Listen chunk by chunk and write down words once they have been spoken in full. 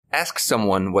Ask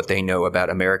someone what they know about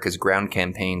America's ground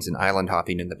campaigns and island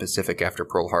hopping in the Pacific after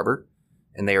Pearl Harbor,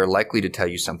 and they are likely to tell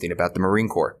you something about the Marine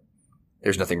Corps.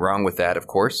 There's nothing wrong with that, of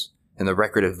course, and the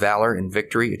record of valor and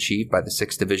victory achieved by the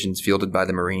 6 divisions fielded by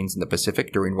the Marines in the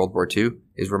Pacific during World War II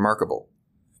is remarkable.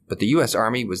 But the U.S.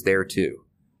 Army was there too,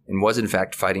 and was in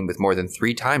fact fighting with more than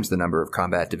 3 times the number of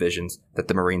combat divisions that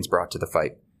the Marines brought to the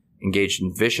fight, engaged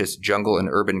in vicious jungle and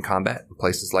urban combat in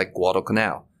places like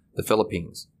Guadalcanal, the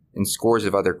Philippines, and scores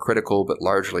of other critical but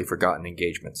largely forgotten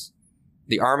engagements.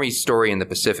 The Army's story in the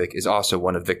Pacific is also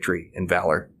one of victory and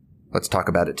valor. Let's talk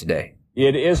about it today.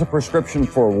 It is a prescription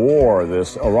for war,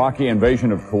 this Iraqi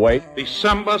invasion of Kuwait.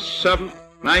 December 7th,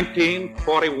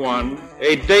 1941,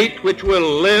 a date which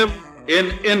will live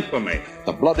in infamy.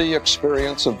 The bloody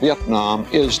experience of Vietnam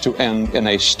is to end in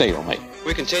a stalemate.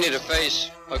 We continue to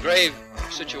face a grave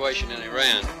situation in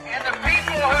Iran. And the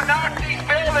people who knock these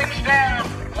buildings down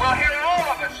will hear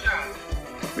all of us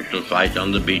soon. We shall fight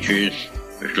on the beaches.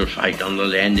 We shall fight on the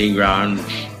landing grounds.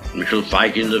 We shall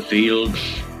fight in the fields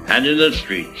and in the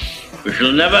streets. We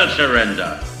shall never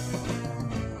surrender.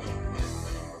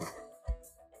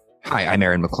 Hi, I'm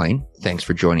Aaron McLean. Thanks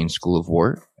for joining School of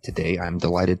War. Today, I'm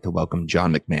delighted to welcome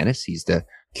John McManus. He's the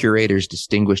Curator's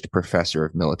Distinguished Professor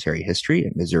of Military History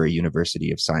at Missouri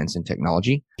University of Science and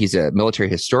Technology. He's a military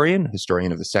historian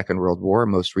of the Second World War,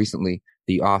 most recently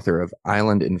the author of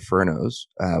Island Infernos,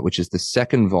 which is the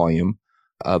second volume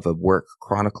of a work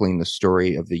chronicling the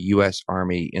story of the U.S.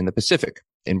 Army in the Pacific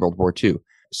in World War II.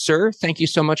 Sir, thank you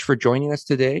so much for joining us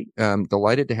today.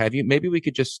 Delighted to have you. Maybe we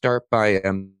could just start by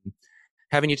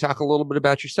having you talk a little bit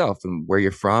about yourself and where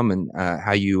you're from and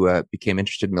how you became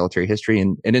interested in military history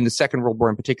and in the Second World War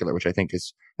in particular, which I think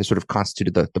has sort of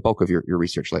constituted the bulk of your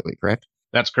research lately, correct?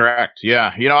 That's correct.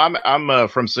 Yeah. You know, I'm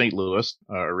from St. Louis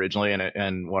originally,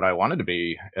 and what I wanted to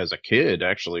be as a kid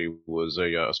actually was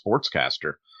a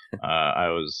sportscaster. I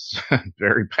was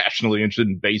very passionately interested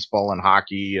in baseball and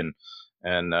hockey, and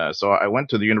so I went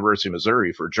to the University of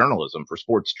Missouri for journalism, for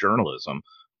sports journalism.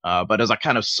 But as a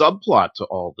kind of subplot to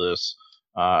all this,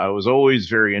 I was always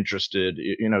very interested,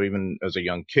 you know, even as a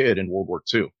young kid in World War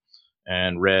II,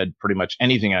 and read pretty much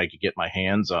anything I could get my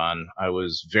hands on. I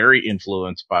was very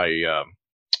influenced by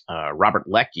Robert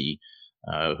Leckie,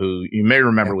 who you may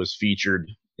remember was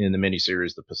featured in the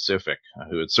miniseries The Pacific,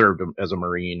 who had served as a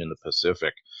Marine in the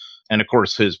Pacific. And of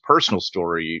course, his personal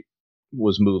story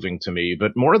was moving to me.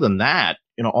 But more than that,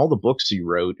 you know, all the books he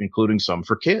wrote, including some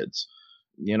for kids.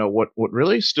 You know, what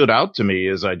really stood out to me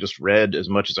as I just read as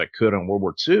much as I could on World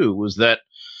War II was that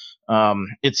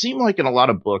it seemed like in a lot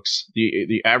of books,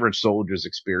 the average soldier's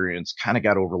experience kind of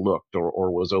got overlooked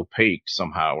or was opaque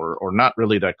somehow or not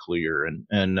really that clear.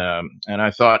 And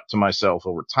I thought to myself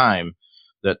over time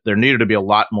that there needed to be a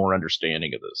lot more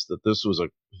understanding of this, that this was a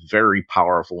very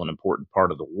powerful and important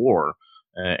part of the war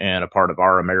and a part of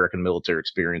our American military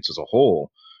experience as a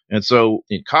whole. And so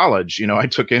in college, you know, I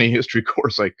took any history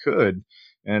course I could.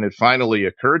 And it finally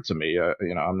occurred to me,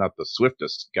 you know, I'm not the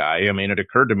swiftest guy. I mean, it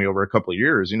occurred to me over a couple of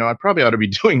years, you know, I probably ought to be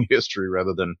doing history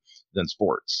rather than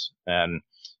sports. And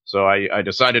so I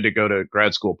decided to go to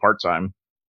grad school part-time,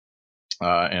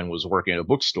 and was working at a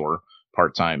bookstore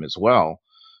part-time as well,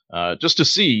 just to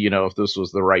see, you know, if this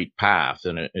was the right path.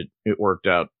 And it worked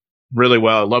out really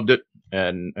well. I loved it.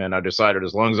 And I decided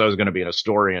as long as I was going to be an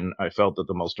historian, I felt that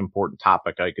the most important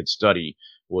topic I could study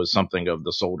was something of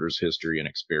the soldier's history and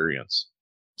experience.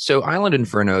 So Island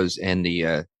Infernos and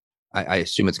I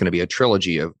assume it's going to be a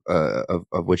trilogy of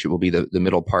which it will be the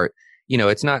middle part. You know,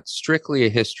 it's not strictly a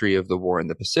history of the war in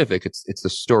the Pacific. It's the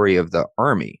story of the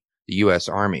Army, the U.S.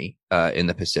 Army in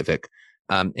the Pacific.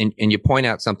 And you point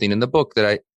out something in the book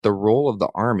that the role of the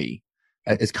Army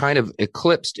is kind of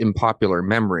eclipsed in popular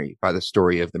memory by the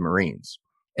story of the Marines.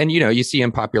 And, you know, you see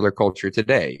in popular culture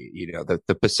today, you know,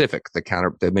 the Pacific, the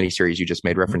miniseries you just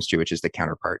made reference to, which is the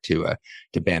counterpart to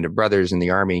Band of Brothers in the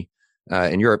Army.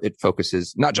 In Europe, it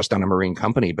focuses not just on a Marine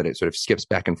company, but it sort of skips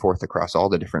back and forth across all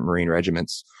the different Marine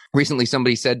regiments. Recently,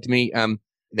 somebody said to me,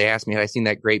 they asked me, had I seen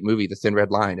that great movie, The Thin Red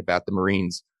Line, about the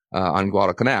Marines on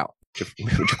Guadalcanal?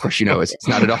 Which of course, you know, it's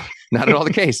not at all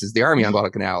the case. It's the Army on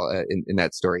Guadalcanal in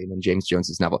that story and in James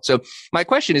Jones's novel. So my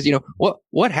question is, you know,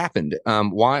 what happened?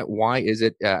 Why is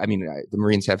it? I mean, the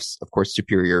Marines have, of course,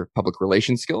 superior public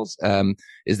relations skills.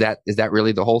 Is that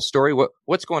really the whole story?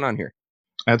 What's going on here?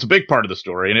 That's a big part of the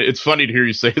story, and it's funny to hear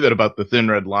you say that about the Thin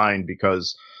Red Line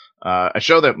because I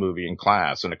show that movie in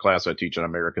a class I teach on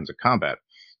Americans in Combat.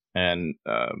 And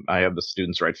I have the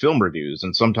students write film reviews,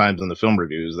 and sometimes in the film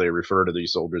reviews they refer to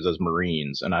these soldiers as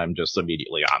Marines, and I'm just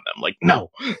immediately on them, like,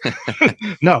 no,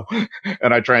 no.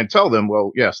 And I try and tell them,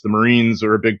 well, yes, the Marines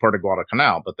are a big part of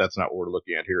Guadalcanal, but that's not what we're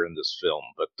looking at here in this film.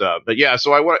 But yeah,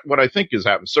 so what I think is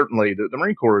happening, certainly the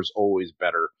Marine Corps is always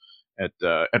better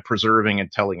at preserving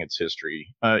and telling its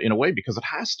history in a way, because it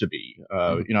has to be.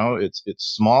 You know, it's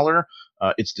smaller,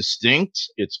 it's distinct,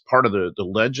 it's part of the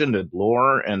legend and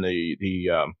lore, and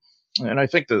and I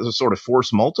think there's a sort of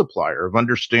force multiplier of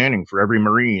understanding for every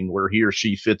Marine where he or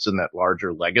she fits in that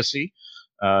larger legacy.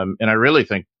 And I really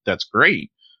think that's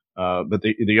great. But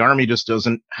the Army just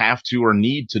doesn't have to or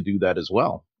need to do that as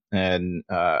well. And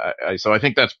so I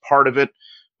think that's part of it.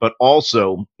 But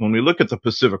also, when we look at the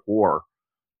Pacific War,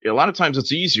 a lot of times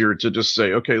it's easier to just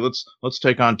say, okay, let's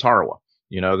take on Tarawa.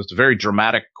 You know, it's a very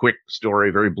dramatic, quick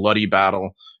story, very bloody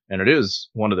battle. And it is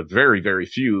one of the very, very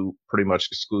few, pretty much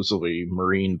exclusively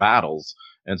Marine battles.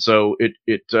 And so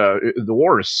the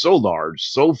war is so large,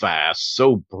 so vast,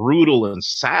 so brutal and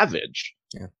savage,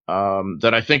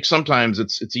 that I think sometimes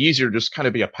it's easier to just kind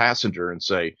of be a passenger and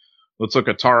say, let's look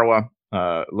at Tarawa.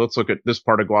 Let's look at this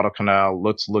part of Guadalcanal.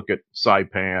 Let's look at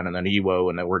Saipan and then Iwo,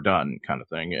 and then we're done, kind of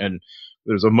thing. And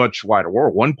there's a much wider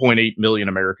war. 1.8 million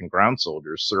American ground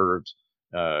soldiers served,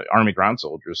 Army ground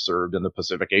soldiers served in the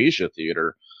Pacific Asia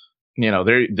theater. You know,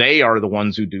 they are the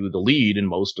ones who do the lead in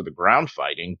most of the ground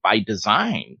fighting by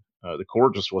design. The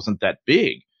Corps just wasn't that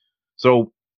big.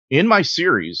 So in my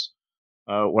series,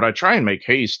 what I try and make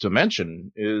haste to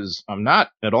mention is I'm not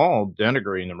at all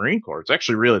denigrating the Marine Corps. It's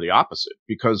actually really the opposite,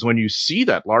 because when you see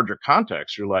that larger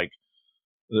context, you're like,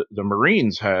 the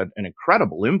Marines had an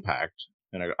incredible impact,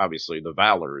 and obviously the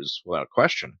valor is without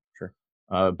question. Sure.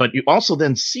 But you also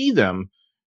then see them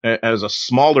as a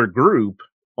smaller group,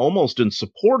 almost in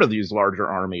support of these larger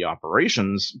Army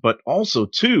operations, but also,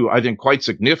 too, I think quite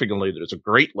significantly, that it's a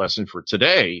great lesson for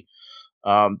today,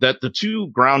 that the two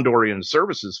ground-oriented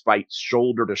services fight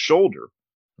shoulder to shoulder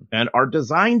and are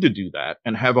designed to do that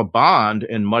and have a bond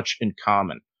and much in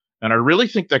common. And I really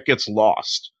think that gets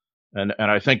lost. And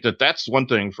I think that that's one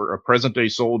thing for a present-day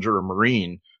soldier or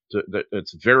Marine that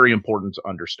it's very important to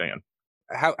understand.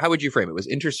 How would you frame it? Was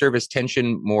inter-service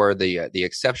tension more the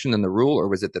exception than the rule, or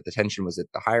was it that the tension was at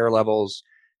the higher levels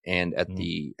and at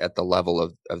the level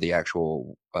of the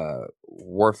actual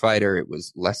warfighter it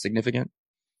was less significant?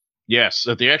 Yes,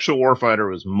 at the actual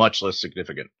warfighter was much less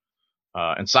significant.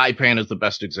 And Saipan is the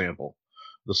best example.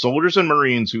 The soldiers and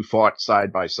Marines who fought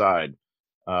side by side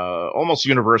almost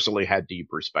universally had deep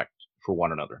respect for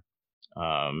one another.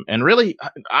 And really,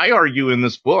 I argue in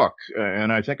this book,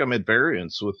 and I think I'm at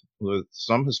variance with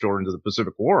some historians of the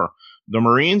Pacific War, the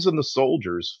Marines and the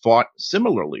soldiers fought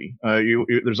similarly.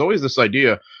 There's always this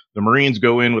idea the Marines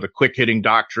go in with a quick-hitting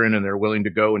doctrine, and they're willing to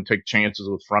go and take chances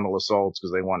with frontal assaults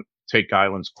because they want to take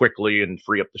islands quickly and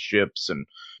free up the ships. And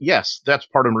yes, that's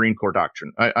part of Marine Corps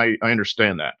doctrine. I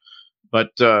understand that. But,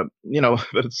 but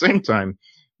at the same time,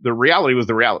 the reality was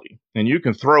the reality. And you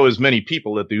can throw as many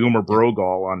people at the Umar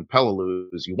Brogal on Peleliu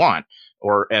as you want,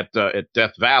 or at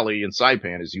Death Valley in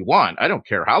Saipan as you want. I don't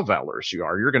care how valorous you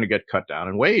are. You're going to get cut down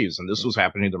in waves. And this was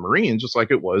happening to the Marines just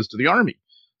like it was to the Army.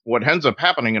 What ends up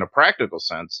happening in a practical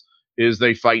sense is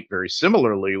they fight very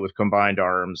similarly with combined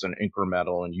arms and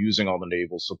incremental and using all the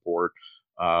naval support.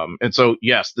 And so,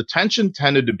 yes, the tension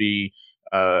tended to be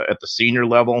at the senior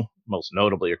level, most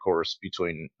notably, of course,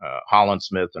 between Holland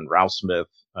Smith and Ralph Smith,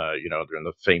 during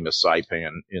the famous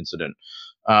Saipan incident,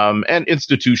 and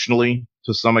institutionally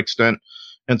to some extent.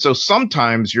 And so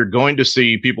sometimes you're going to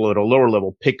see people at a lower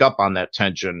level pick up on that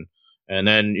tension and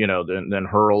then, then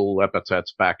hurl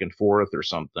epithets back and forth or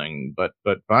something. But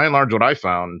by and large, what I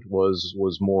found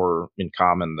was more in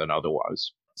common than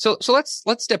otherwise. So let's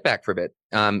step back for a bit,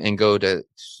 and go to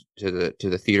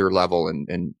the theater level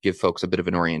and give folks a bit of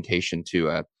an orientation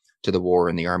to the war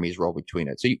and the Army's role between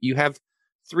it. So you have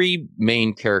three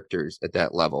main characters at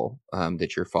that level,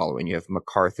 that you're following. You have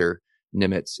MacArthur,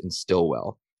 Nimitz, and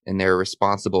Stilwell, and they're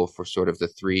responsible for sort of the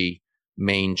three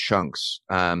main chunks,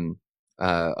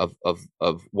 of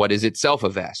what is itself a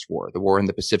vast war. The war in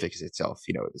the Pacific is itself,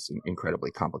 this incredibly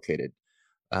complicated,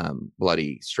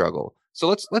 bloody struggle. So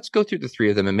let's go through the three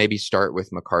of them and maybe start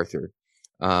with MacArthur.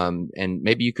 And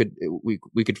maybe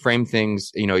we could frame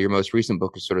things, your most recent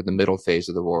book is sort of the middle phase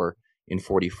of the war in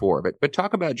 44, but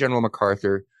talk about General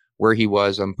MacArthur, where he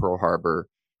was on Pearl Harbor,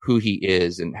 who he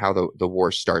is, and how the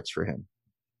war starts for him.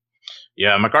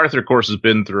 Yeah, MacArthur, of course, has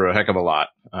been through a heck of a lot.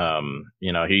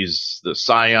 He's the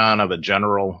scion of a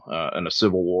general and a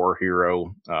Civil War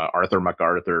hero, Arthur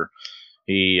MacArthur.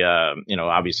 He,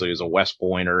 obviously is a West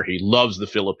Pointer. He loves the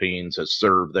Philippines, has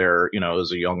served there,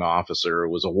 as a young officer,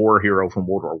 was a war hero from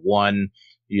World War One.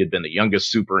 He had been the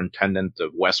youngest superintendent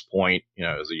of West Point,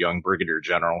 as a young brigadier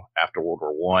general after World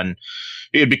War One.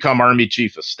 He had become Army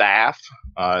Chief of Staff.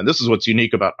 And this is what's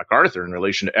unique about MacArthur in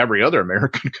relation to every other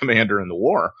American commander in the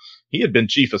war. He had been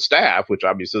Chief of Staff, which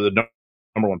obviously is the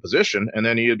number one position, and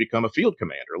then he had become a field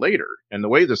commander later. And the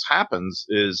way this happens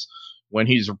is when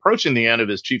he's approaching the end of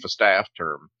his Chief of Staff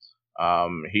term,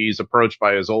 he's approached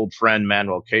by his old friend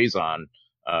Manuel Quezon,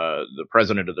 the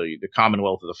president of the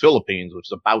Commonwealth of the Philippines, which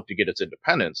is about to get its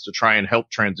independence, to try and help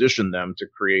transition them to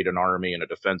create an army and a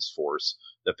defense force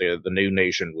that the new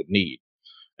nation would need.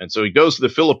 And so he goes to the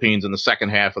Philippines in the second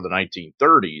half of the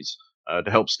 1930s to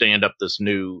help stand up this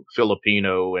new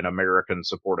Filipino and American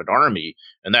supported army.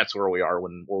 And that's where we are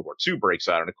when World War II breaks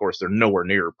out. And of course, they're nowhere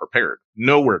near prepared,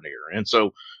 nowhere near. And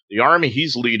so the army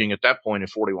he's leading at that point in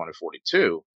 41 and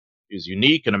 42 is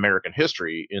unique in American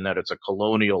history in that it's a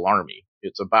colonial army.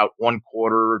 It's about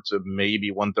 1/4 to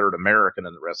maybe 1/3 American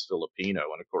and the rest Filipino.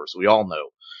 And of course, we all know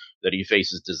that he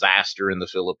faces disaster in the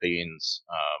Philippines.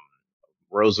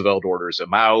 Roosevelt orders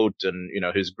him out, and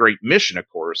his great mission, of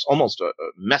course, almost a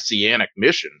messianic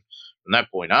mission from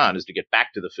that point on, is to get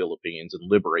back to the Philippines and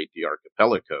liberate the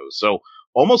archipelago. So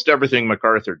almost everything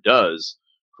MacArthur does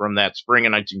from that spring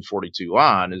of 1942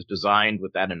 on is designed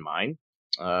with that in mind.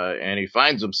 And he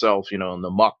finds himself, in the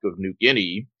muck of New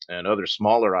Guinea and other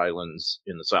smaller islands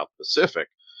in the South Pacific,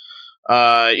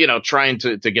 trying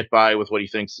to get by with what he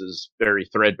thinks is very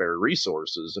threadbare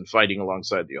resources and fighting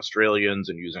alongside the Australians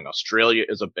and using Australia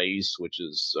as a base, which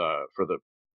is, for the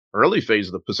early phase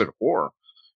of the Pacific War,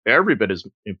 every bit as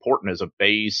important as a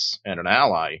base and an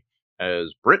ally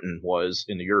as Britain was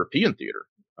in the European theater.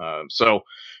 So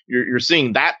you're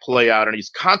seeing that play out, and he's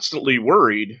constantly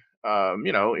worried,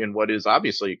 in what is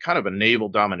obviously kind of a naval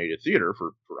dominated theater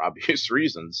for obvious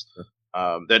reasons.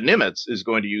 That Nimitz is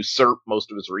going to usurp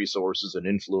most of his resources and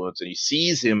influence, and he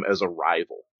sees him as a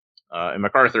rival. And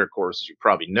MacArthur, of course, as you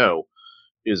probably know,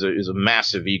 is a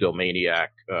massive egomaniac,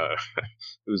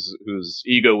 whose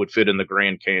ego would fit in the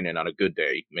Grand Canyon on a good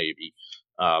day, maybe.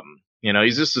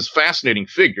 He's just this fascinating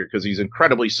figure because he's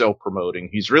incredibly self-promoting.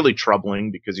 He's really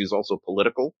troubling because he's also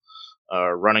political,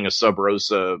 running a sub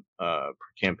rosa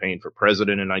campaign for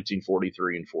president in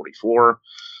 1943 and 44.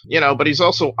 But he's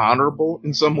also honorable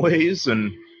in some ways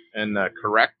and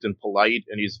correct and polite,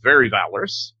 and he's very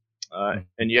valorous.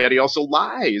 And yet he also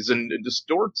lies and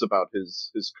distorts about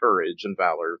his courage and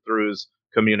valor through his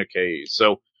communiques.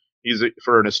 So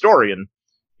for an historian,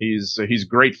 he's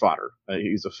great fodder.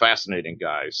 He's a fascinating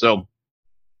guy. So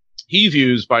he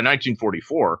views by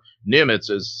 1944 Nimitz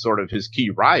as sort of his key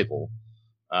rival,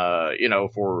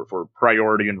 for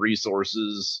priority and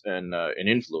resources and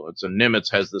influence. And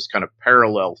Nimitz has this kind of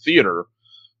parallel theater,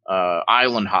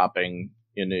 island hopping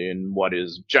in what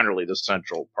is generally the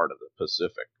central part of the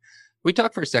Pacific. We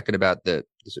talked for a second about the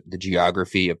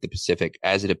geography of the Pacific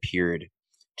as it appeared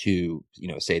to,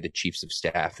 say the chiefs of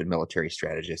staff and military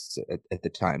strategists at the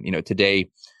time. Today,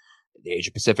 the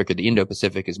Asia Pacific or the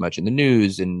Indo-Pacific is much in the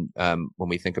news. And when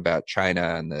we think about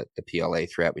China and the PLA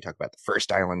threat, we talk about the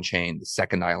first island chain, the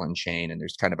second island chain, and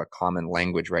there's kind of a common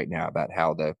language right now about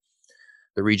how the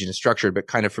region is structured, but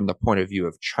kind of from the point of view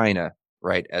of China,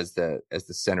 right, as the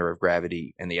center of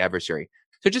gravity and the adversary.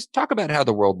 So just talk about how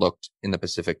the world looked in the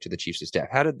Pacific to the chiefs of staff.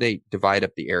 How did they divide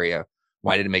up the area?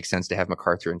 Why did it make sense to have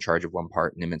MacArthur in charge of one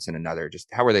part, Nimitz in another? Just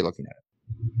how were they looking at it?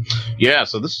 Yeah,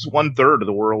 so this is 1/3 of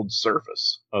the world's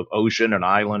surface of ocean and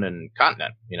island and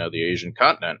continent, the Asian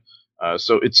continent.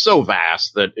 So it's so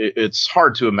vast that it's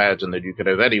hard to imagine that you could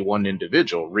have any one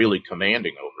individual really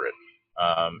commanding over it.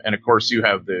 And of course, you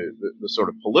have the sort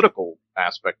of political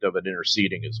aspect of it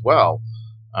interceding as well.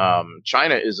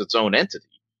 China is its own entity.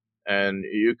 And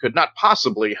you could not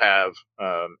possibly have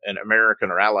an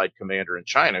American or allied commander in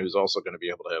China who's also going to be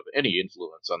able to have any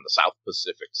influence on the South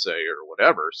Pacific, say, or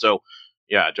whatever. So,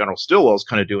 yeah, General Stilwell's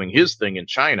kind of doing his thing in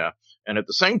China. And at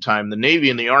the same time, the Navy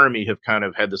and the Army have kind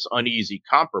of had this uneasy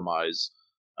compromise.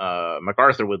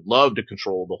 MacArthur would love to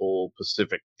control the whole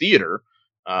Pacific theater,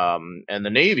 and the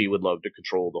Navy would love to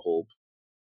control the whole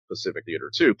Pacific theater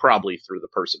too, probably through the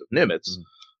person of Nimitz.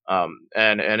 Mm-hmm.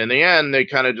 And in the end, they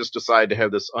kind of just decide to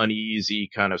have this uneasy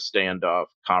kind of standoff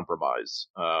compromise,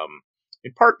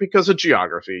 in part because of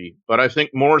geography, but I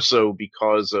think more so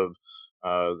because of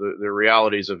the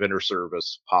realities of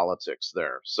inter-service politics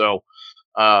there. So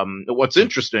what's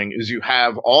interesting is you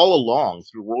have all along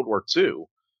through World War II,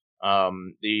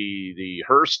 the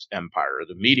Hearst empire,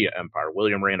 the media empire,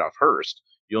 William Randolph Hearst.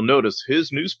 You'll notice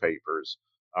his newspapers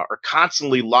are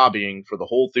constantly lobbying for the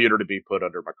whole theater to be put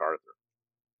under MacArthur.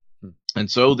 And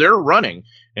so they're running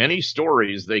any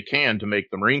stories they can to make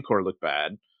the Marine Corps look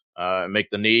bad, make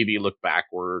the Navy look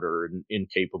backward or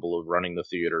incapable of running the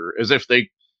theater, as if they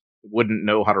wouldn't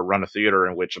know how to run a theater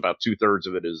in which about 2/3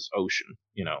 of it is ocean,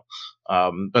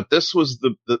 But this was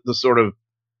the sort of,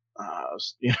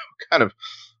 kind of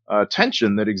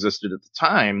tension that existed at the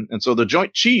time. And so the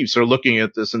Joint Chiefs are looking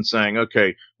at this and saying,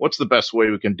 okay, what's the best way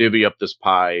we can divvy up this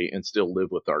pie and still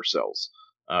live with ourselves?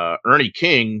 Ernie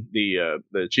King,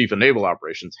 the chief of naval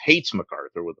operations, hates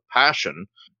MacArthur with a passion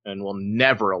and will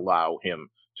never allow him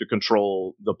to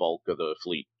control the bulk of the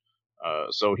fleet.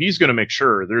 So he's going to make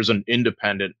sure there's an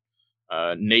independent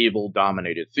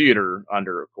naval-dominated theater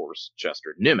under, of course,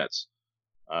 Chester Nimitz.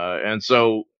 And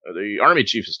so the Army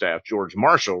Chief of Staff, George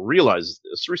Marshall, realizes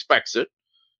this, respects it,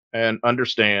 and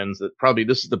understands that probably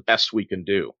this is the best we can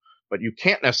do. But you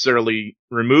can't necessarily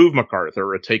remove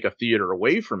MacArthur or take a theater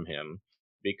away from him,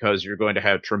 because you're going to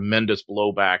have tremendous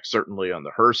blowback, certainly on the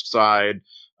Hearst side,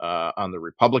 on the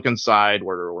Republican side,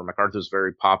 where MacArthur's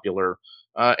very popular.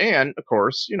 And, of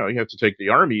course, you have to take the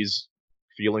Army's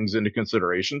feelings into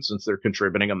consideration, since they're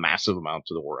contributing a massive amount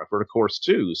to the war effort, of course,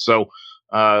 too. So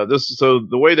the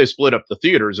way they split up the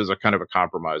theaters is a kind of a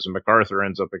compromise, and MacArthur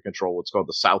ends up in control of what's called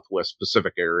the Southwest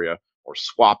Pacific area, or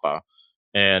SWAPA,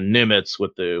 and Nimitz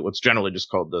with what's generally just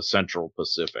called the Central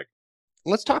Pacific.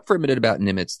 Let's talk for a minute about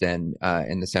Nimitz then,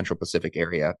 in the Central Pacific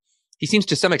area. He seems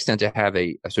to some extent to have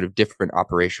a sort of different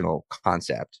operational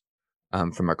concept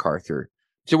from MacArthur.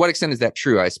 To what extent is that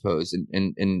true, I suppose?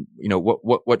 And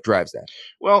what drives that?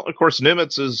 Well, of course,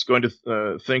 Nimitz is going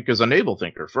to think as a naval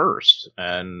thinker first.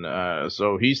 And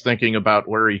so he's thinking about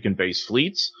where he can base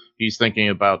fleets. He's thinking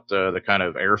about the kind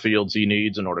of airfields he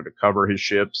needs in order to cover his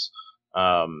ships.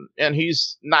 And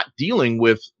he's not dealing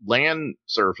with land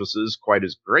surfaces quite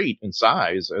as great in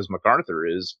size as MacArthur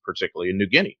is, particularly in New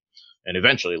Guinea, and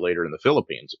eventually later in the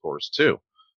Philippines, of course, too.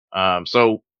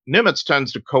 So Nimitz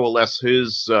tends to coalesce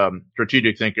his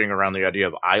strategic thinking around the idea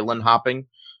of island hopping,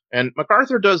 and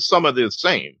MacArthur does some of the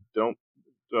same. Don't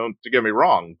get me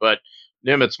wrong, but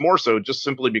Nimitz more so just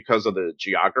simply because of the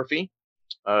geography.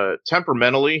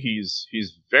 Temperamentally,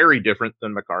 he's very different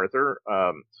than MacArthur.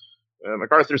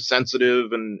 MacArthur's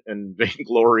sensitive and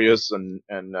vainglorious and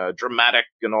dramatic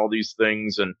and all these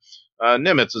things. And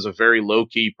Nimitz is a very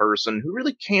low-key person who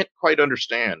really can't quite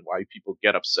understand why people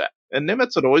get upset. And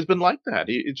Nimitz had always been like that.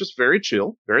 He's just very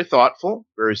chill, very thoughtful,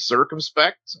 very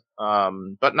circumspect,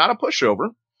 but not a pushover.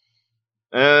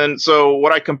 And so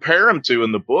what I compare him to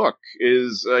in the book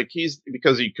is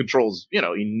because he controls,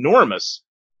 enormous,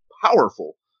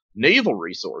 powerful naval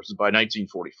resources by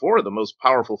 1944, the most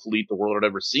powerful fleet the world had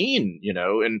ever seen,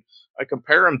 and I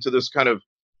compare him to this kind of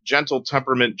gentle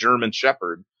temperament German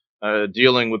shepherd,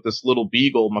 dealing with this little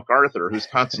beagle MacArthur who's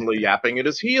constantly yapping at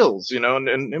his heels, and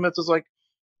Nimitz is like,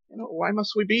 why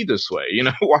must we be this way?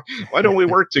 Why don't we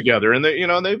work together? And they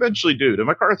eventually do. To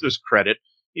MacArthur's credit,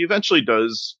 he eventually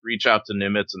does reach out to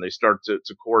Nimitz, and they start to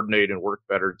coordinate and work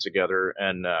better together.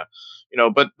 And,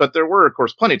 but there were, of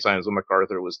course, plenty of times when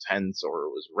MacArthur was tense or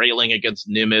was railing against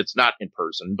Nimitz, not in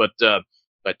person, but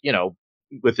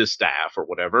with his staff or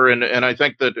whatever. And I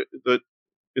think that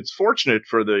it's fortunate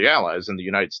for the Allies and the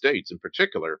United States in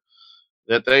particular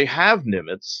that they have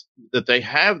Nimitz, that they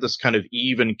have this kind of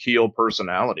even keel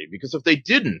personality, because if they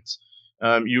didn't,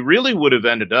 you really would have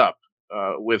ended up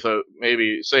with a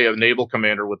naval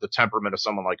commander with the temperament of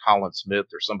someone like Holland Smith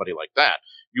or somebody like that.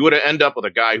 You would have ended up with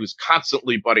a guy who's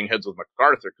constantly butting heads with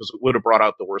MacArthur, because it would have brought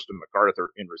out the worst in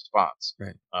MacArthur in response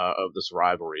of this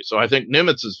rivalry. So I think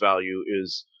Nimitz's value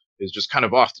is just kind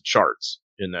of off the charts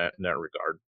in that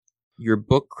regard. Your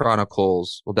book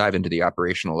chronicles, we'll dive into the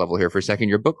operational level here for a second.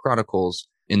 Your book chronicles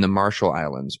in the Marshall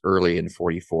Islands early in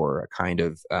 44, a kind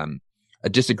of a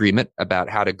disagreement about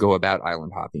how to go about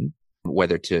island hopping,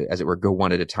 whether to, as it were, go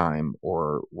one at a time,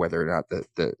 or whether or not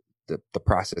the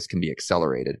process can be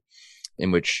accelerated, in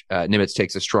which Nimitz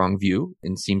takes a strong view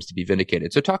and seems to be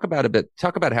vindicated. So talk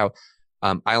about how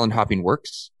island hopping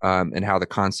works and how the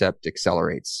concept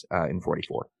accelerates in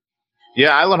 44.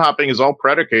 Yeah, island hopping is all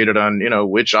predicated on,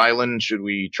 which island should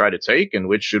we try to take and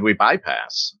which should we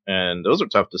bypass. And those are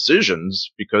tough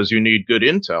decisions because you need good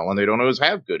intel, and they don't always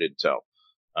have good intel.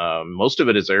 Most of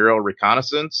it is aerial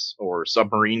reconnaissance or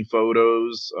submarine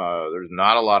photos. There's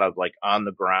not a lot of on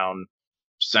the ground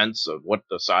sense of what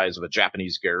the size of a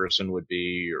Japanese garrison would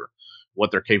be, or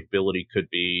what their capability could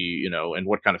be, and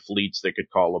what kind of fleets they could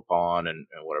call upon and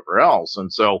whatever else.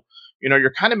 And so,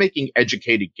 you're kind of making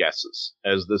educated guesses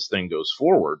as this thing goes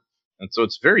forward. And so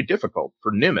it's very difficult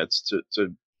for Nimitz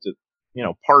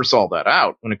to parse all that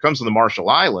out. When it comes to the Marshall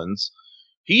Islands,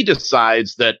 he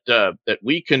decides that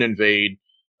we can invade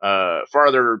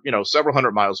farther, several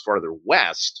hundred miles farther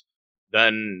west,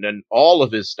 then all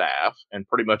of his staff and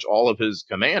pretty much all of his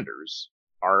commanders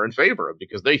are in favor of,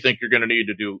 because they think you're going to need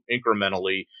to do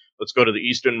incrementally. Let's go to the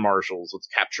Eastern Marshalls. Let's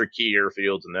capture key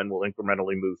airfields, and then we'll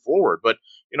incrementally move forward. But,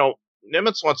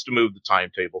 Nimitz wants to move the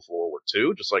timetable forward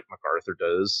too, just like MacArthur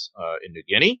does in New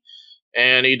Guinea.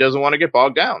 And he doesn't want to get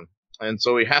bogged down. And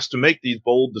so he has to make these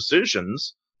bold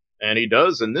decisions. And he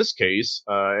does in this case.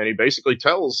 And he basically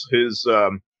tells his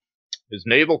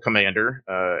naval commander,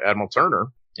 Admiral Turner,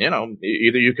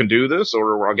 either you can do this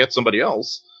or I'll get somebody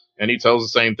else. And he tells the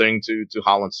same thing to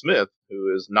Holland Smith,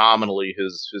 who is nominally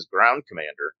his ground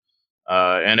commander.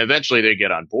 And eventually they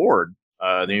get on board.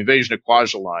 The invasion of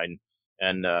Kwajalein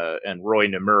and Roy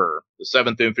Nimur, the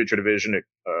 7th Infantry Division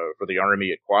for the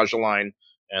Army at Kwajalein,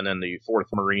 and then the 4th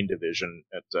Marine Division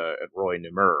at Roy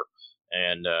Nimur.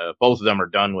 And both of them are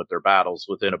done with their battles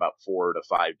within about 4 to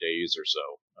 5 days or so.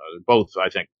 Both, I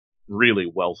think, really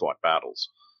well-fought battles.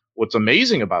 What's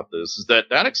amazing about this is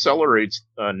that accelerates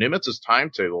Nimitz's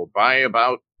timetable by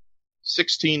about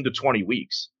 16 to 20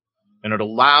 weeks. And it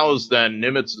allows then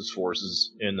Nimitz's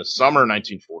forces in the summer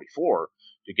 1944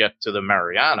 to get to the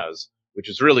Marianas, which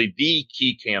is really the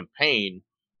key campaign,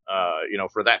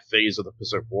 for that phase of the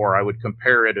Pacific War. I would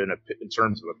compare it in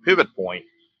terms of a pivot point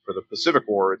for the Pacific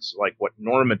War. It's like what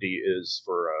Normandy is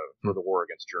for the war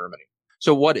against Germany.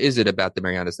 So what is it about the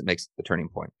Marianas that makes the turning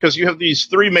point? Because you have these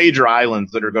 3 major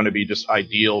islands that are going to be just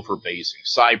ideal for basing: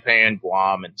 Saipan,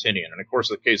 Guam, and Tinian. And of course,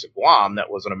 in the case of Guam,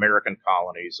 that was an American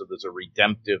colony, so there's a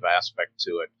redemptive aspect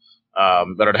to it.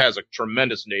 But it has a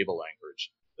tremendous naval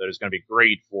anchorage that is going to be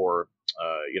great for,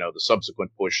 the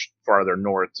subsequent push farther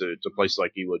north to places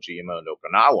like Iwo Jima and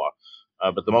Okinawa.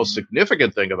 But the most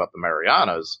significant thing about the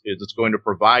Marianas is it's going to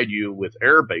provide you with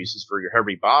air bases for your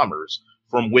heavy bombers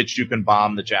from which you can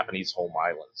bomb the Japanese home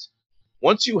islands.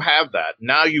 Once you have that,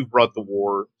 now you've brought the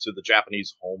war to the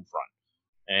Japanese home front.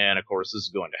 And of course, this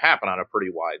is going to happen on a pretty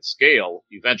wide scale.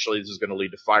 Eventually, this is going to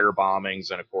lead to fire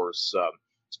bombings. And of course,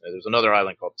 there's another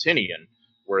island called Tinian,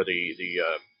 where the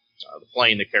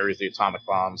plane that carries the atomic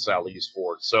bomb, Sally's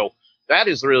Fort. So that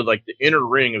is really like the inner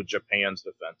ring of Japan's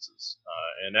defenses.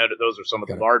 And those are some of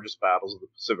the largest battles of the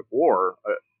Pacific War,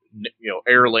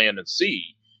 air, land, and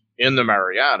sea in the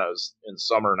Marianas in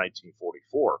summer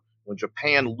 1944. When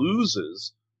Japan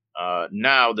loses,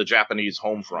 now the Japanese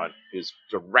home front is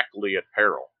directly at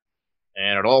peril.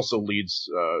 And it also leads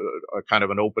a kind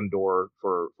of an open door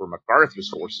for MacArthur's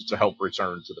forces to help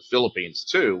return to the Philippines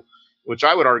too, which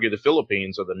I would argue the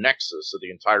Philippines are the nexus of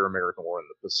the entire American war in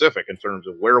the Pacific in terms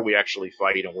of where we actually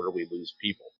fight and where we lose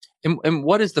people. And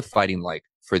what is the fighting like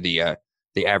for the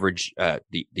average,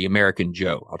 the American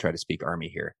Joe? I'll try to speak Army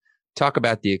here. Talk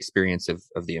about the experience of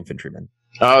the infantrymen.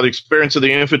 The experience of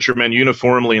the infantrymen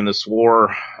uniformly in this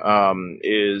war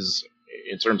is,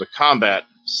 in terms of combat,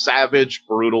 savage,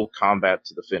 brutal combat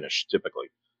to the finish, typically.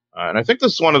 And I think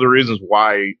this is one of the reasons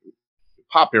why,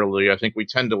 popularly, I think we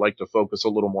tend to like to focus a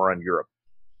little more on Europe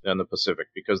than the Pacific,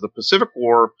 because the Pacific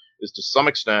War is to some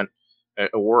extent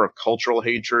a war of cultural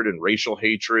hatred and racial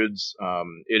hatreds.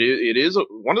 It is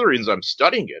one of the reasons I'm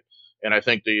studying it, and I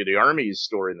think the Army's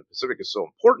story in the Pacific is so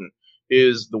important,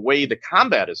 is the way the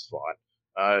combat is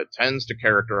fought tends to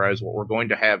characterize what we're going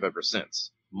to have ever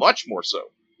since, much more so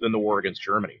than the war against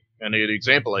Germany. And the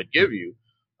example I'd give you,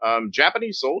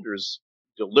 Japanese soldiers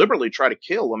deliberately try to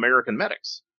kill American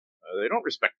medics. They don't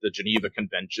respect the Geneva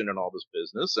Convention and all this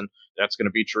business, and that's going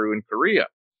to be true in Korea.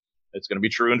 It's going to be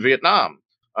true in Vietnam.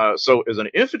 So as an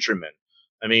infantryman,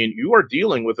 I mean, you are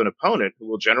dealing with an opponent who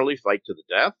will generally fight to the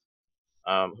death,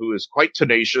 who is quite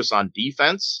tenacious on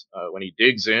defense when he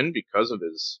digs in because of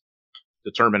his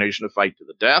determination to fight to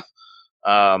the death.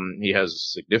 He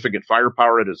has significant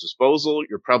firepower at his disposal.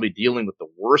 You're probably dealing with the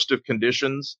worst of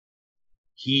conditions: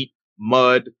 heat,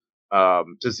 mud,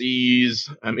 disease.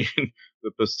 I mean,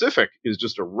 the Pacific is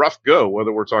just a rough go,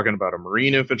 whether we're talking about a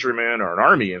Marine infantryman or an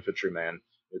Army infantryman.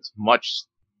 It's much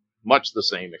the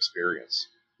same experience.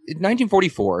 In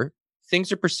 1944,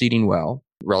 things are proceeding well,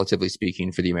 relatively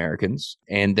speaking, for the Americans.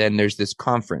 And then there's this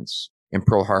conference in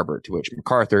Pearl Harbor to which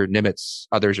MacArthur, Nimitz,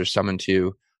 others are summoned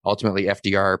to. Ultimately,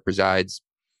 FDR presides.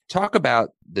 Talk about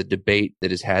the debate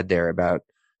that is had there about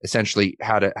essentially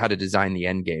how to design the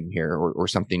end game here, or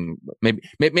something.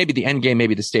 Maybe the end game,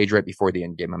 maybe the stage right before the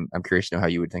end game. I'm curious to know how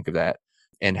you would think of that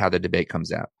and how the debate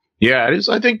comes out. Yeah, it is.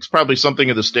 I think it's probably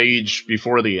something of the stage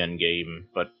before the end game,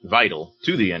 but vital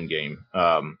to the end game.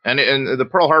 And the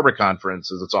Pearl Harbor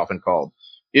Conference, as it's often called,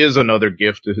 is another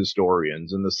gift to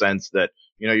historians in the sense that,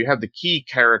 you have the key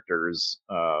characters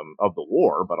of the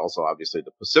war, but also obviously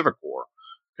the Pacific War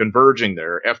converging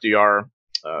there. FDR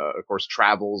of course,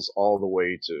 travels all the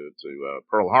way to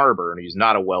Pearl Harbor, and he's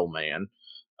not a well man.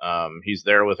 He's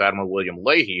there with Admiral William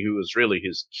Leahy, who is really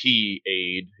his key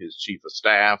aide, his chief of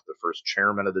staff, the first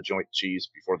chairman of the Joint Chiefs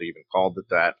before they even called it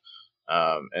that.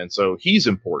 And so he's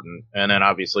important. And then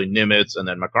obviously Nimitz, and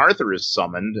then MacArthur is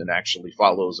summoned and actually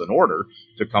follows an order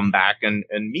to come back and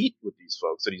meet with these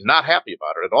folks. And he's not happy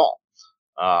about it at all.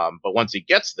 But once he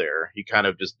gets there, he kind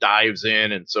of just dives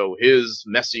in. And so his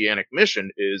messianic mission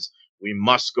is, we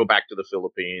must go back to the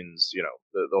Philippines,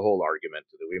 the whole argument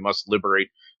that we must liberate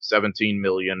 17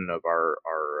 million of our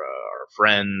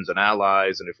friends and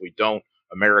allies. And if we don't,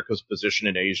 America's position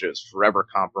in Asia is forever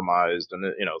compromised. And,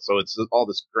 so it's all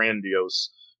this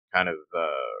grandiose kind of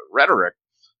rhetoric.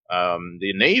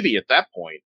 The Navy at that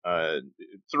point,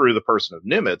 through the person of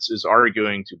Nimitz, is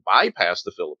arguing to bypass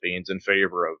the Philippines in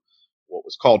favor of what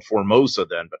was called Formosa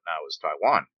then, but now is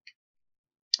Taiwan.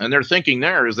 And their thinking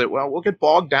there is that, well, we'll get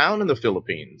bogged down in the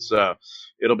Philippines.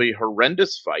 It'll be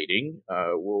horrendous fighting.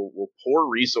 We'll pour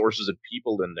resources and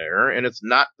people in there, and it's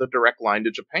not the direct line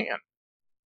to Japan.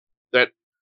 That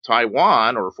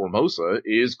Taiwan, or Formosa,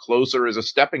 is closer as a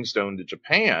stepping stone to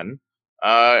Japan,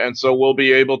 and so we'll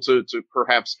be able to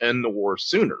perhaps end the war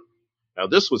sooner. Now,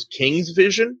 this was King's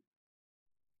vision,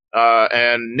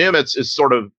 and Nimitz is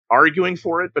sort of arguing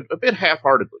for it, but a bit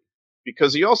half-heartedly,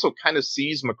 because he also kind of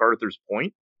sees MacArthur's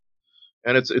point.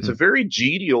 And it's a very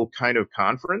genial kind of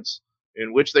conference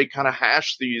in which they kind of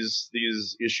hash these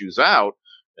issues out.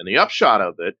 And the upshot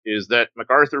of it is that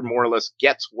MacArthur more or less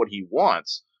gets what he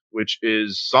wants, which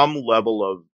is some level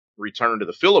of return to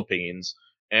the Philippines.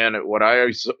 And what I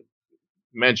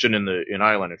mentioned in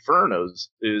Island Infernos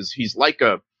is he's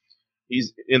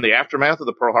in the aftermath of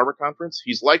the Pearl Harbor conference,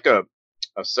 he's like a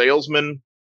salesman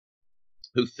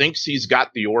who thinks he's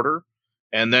got the order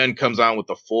and then comes on with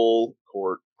the full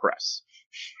court press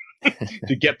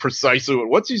to get precisely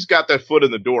once he's got that foot in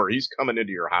the door, he's coming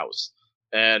into your house.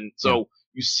 And so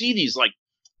you see these like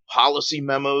policy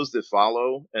memos that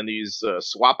follow, and these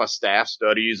SWAPA staff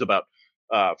studies about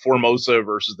Formosa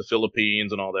versus the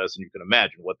Philippines and all this, and you can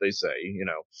imagine what they say,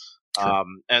 Sure.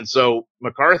 And so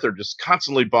MacArthur just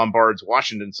constantly bombards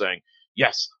Washington saying,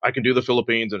 yes, I can do the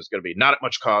Philippines, and it's going to be not at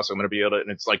much cost. I'm going to be able to,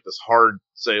 and it's like this hard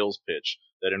sales pitch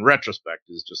that in retrospect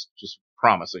is just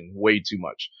promising way too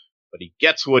much. But he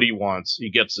gets what he wants. He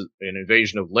gets an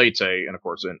invasion of Leyte, and of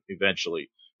course, eventually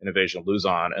an invasion of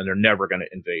Luzon, and they're never going to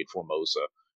invade Formosa.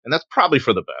 And that's probably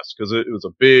for the best, because it was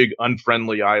a big,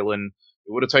 unfriendly island.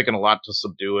 It would have taken a lot to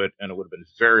subdue it, and it would have been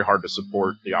very hard to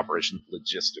support the operation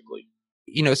logistically.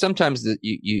 Sometimes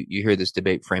you hear this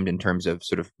debate framed in terms of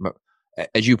sort of,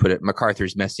 as you put it,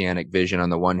 MacArthur's messianic vision on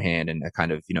the one hand, and a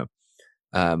kind of,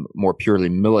 more purely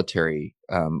military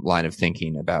line of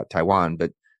thinking about Taiwan.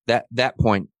 But that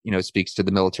point, speaks to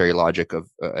the military logic of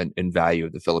and value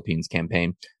of the Philippines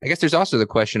campaign. I guess there's also the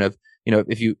question of,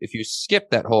 if you skip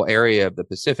that whole area of the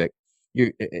Pacific,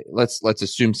 let's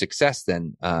assume success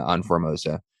then on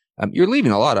Formosa. You're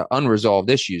leaving a lot of unresolved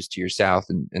issues to your south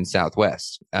and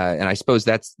southwest, and I suppose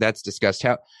that's discussed.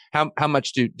 How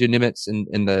much do Nimitz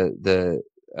and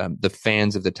the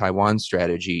fans of the Taiwan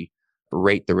strategy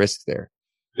rate the risk there?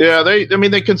 Yeah,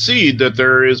 they concede that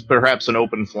there is perhaps an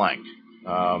open flank.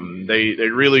 They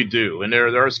really do, and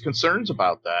there's concerns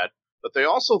about that. But they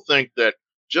also think that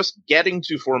just getting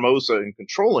to Formosa and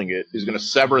controlling it is going to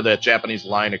sever that Japanese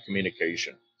line of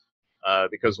communication.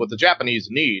 Because what the Japanese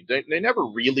need, they never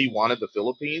really wanted the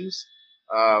Philippines.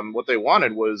 What they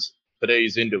wanted was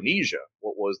today's Indonesia,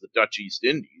 what was the Dutch East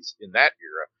Indies in that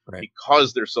era, right?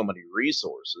 Because there's so many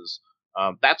resources.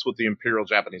 That's what the Imperial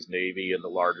Japanese Navy and the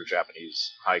larger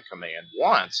Japanese High Command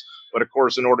wants. But of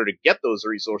course, in order to get those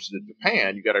resources to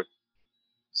Japan, you got to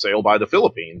sail by the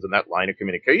Philippines and that line of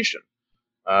communication.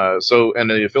 And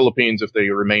the Philippines, if they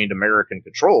remained American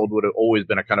controlled, would have always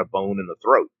been a kind of bone in the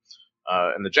throat.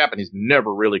 And the Japanese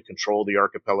never really controlled the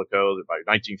archipelago. By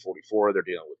 1944, they're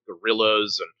dealing with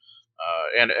guerrillas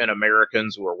and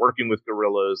Americans who are working with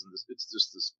guerrillas. And it's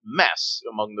just this mess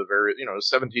among the various,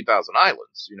 17,000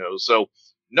 islands, so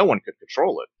no one could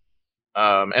control it.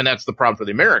 And that's the problem for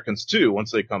the Americans too.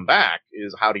 Once they come back,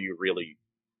 is how do you really,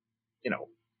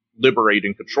 liberate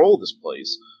and control this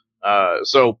place?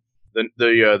 So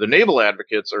the naval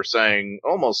advocates are saying,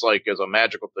 almost like as a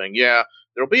magical thing, yeah,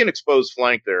 there'll be an exposed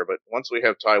flank there, but once we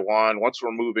have Taiwan, once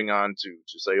we're moving on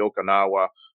to say Okinawa,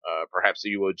 perhaps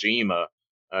Iwo Jima,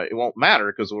 it won't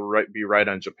matter because we'll be right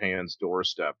on Japan's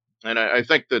doorstep. And I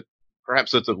think that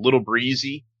perhaps that's a little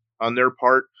breezy on their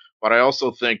part, but I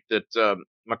also think that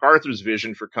MacArthur's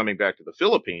vision for coming back to the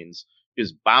Philippines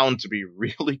is bound to be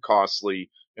really costly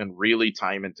and really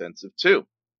time intensive too.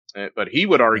 But he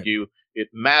would argue it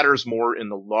matters more in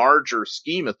the larger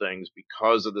scheme of things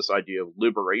because of this idea of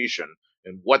liberation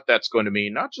and what that's going to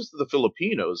mean, not just to the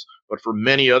Filipinos, but for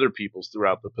many other peoples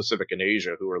throughout the Pacific and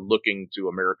Asia who are looking to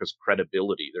America's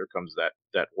credibility. There comes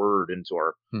that word into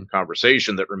our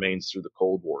conversation that remains through the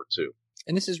Cold War too.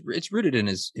 And it's rooted in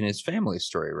his family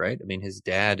story, right? I mean, his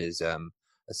dad is a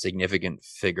significant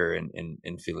figure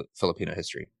in Filipino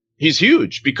history. He's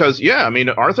huge because,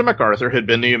 Arthur MacArthur had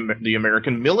been the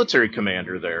American military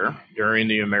commander there during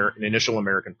the initial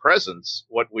American presence,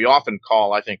 what we often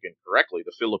call, I think incorrectly,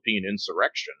 the Philippine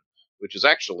Insurrection, which is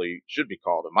actually should be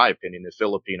called, in my opinion, the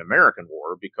Philippine-American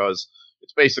War, because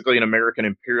it's basically an American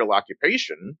imperial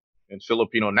occupation, and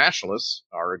Filipino nationalists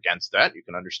are against that. You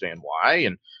can understand why.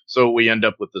 And so we end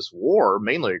up with this war,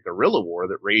 mainly a guerrilla war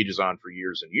that rages on for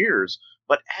years and years.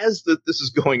 But as this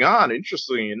is going on,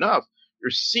 interestingly enough, you're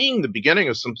seeing the beginning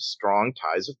of some strong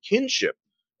ties of kinship.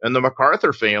 And the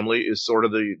MacArthur family is sort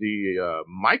of the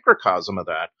microcosm of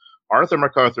that. Arthur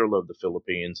MacArthur loved the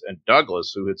Philippines, and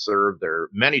Douglas, who had served there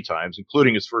many times,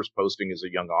 including his first posting as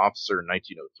a young officer in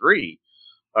 1903,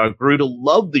 grew to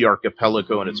love the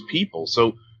archipelago and its people.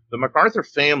 So the MacArthur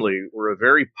family were a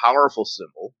very powerful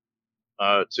symbol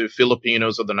to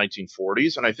Filipinos of the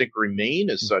 1940s, and I think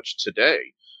remain as such today.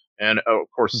 And of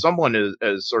course, someone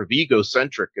as sort of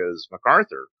egocentric as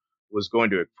MacArthur was going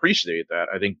to appreciate that,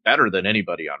 I think, better than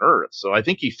anybody on earth. So I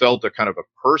think he felt a kind of a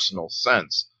personal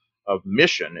sense of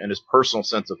mission and his personal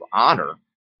sense of honor,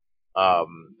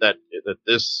 that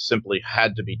this simply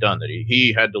had to be done, that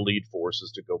he had to lead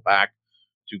forces to go back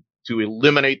to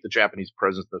eliminate the Japanese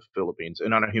presence in the Philippines.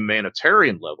 And on a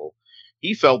humanitarian level,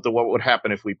 he felt that what would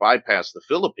happen if we bypassed the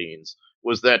Philippines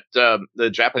was that the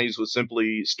Japanese would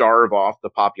simply starve off the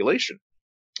population,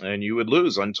 and you would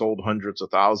lose untold hundreds of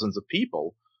thousands of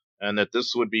people, and that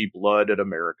this would be blood on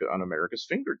America's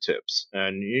fingertips.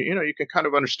 And you can kind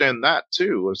of understand that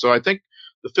too. So I think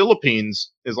the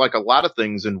Philippines is like a lot of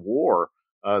things in war.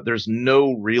 There's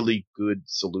no really good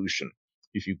solution.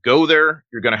 If you go there,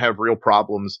 you're going to have real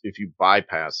problems. If you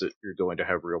bypass it, you're going to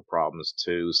have real problems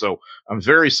too. So I'm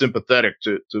very sympathetic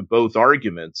to both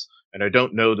arguments, and I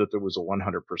don't know that there was a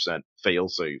 100%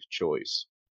 fail-safe choice.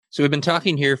 So we've been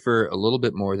talking here for a little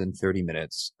bit more than 30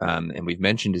 minutes, and we've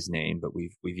mentioned his name, but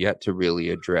we've yet to really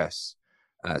address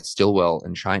Stilwell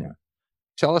in China.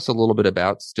 Tell us a little bit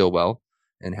about Stilwell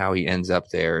and how he ends up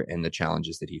there and the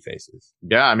challenges that he faces.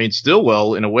 Yeah, I mean,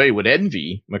 Stilwell, in a way, would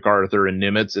envy MacArthur and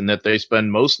Nimitz in that they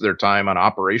spend most of their time on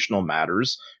operational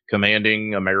matters,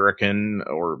 commanding American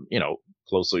or,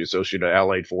 closely associated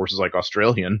allied forces like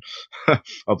Australian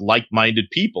of like-minded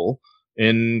people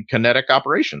in kinetic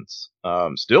operations.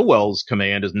 Stilwell's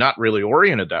command is not really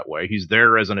oriented that way. He's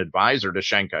there as an advisor to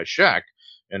Chiang Kai-shek.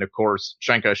 And of course,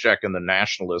 Chiang Kai-shek and the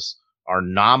nationalists are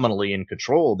nominally in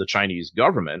control of the Chinese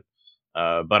government.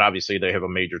 But obviously they have a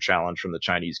major challenge from the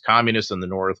Chinese communists in the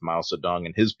north, Mao Zedong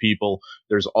and his people.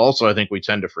 There's also, I think we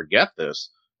tend to forget this,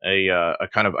 a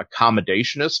kind of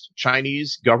accommodationist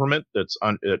Chinese government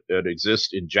that exists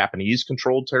in Japanese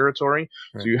controlled territory.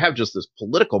 Right. So you have just this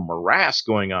political morass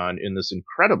going on in this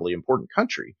incredibly important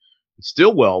country.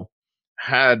 Stilwell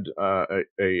had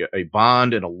a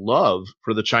bond and a love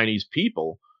for the Chinese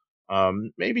people.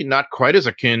 Maybe not quite as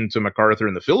akin to MacArthur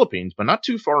in the Philippines, but not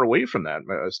too far away from that.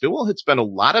 Stilwell had spent a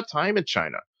lot of time in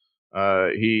China.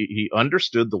 He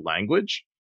understood the language,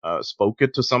 spoke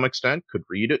it to some extent, could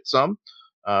read it some,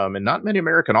 and not many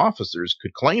American officers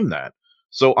could claim that.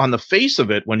 So on the face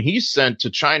of it, when he's sent to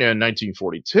China in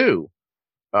 1942,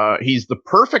 he's the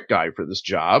perfect guy for this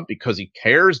job because he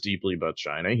cares deeply about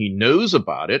China. He knows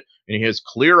about it, and he has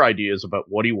clear ideas about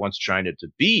what he wants China to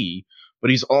be. But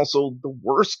he's also the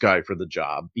worst guy for the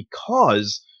job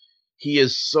because he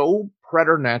is so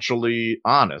preternaturally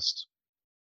honest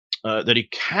that he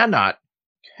cannot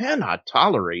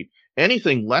tolerate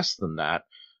anything less than that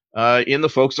in the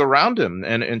folks around him.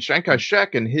 And Chiang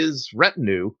Kai-shek and his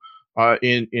retinue,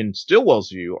 in Stilwell's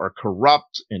view, are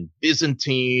corrupt and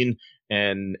Byzantine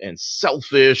and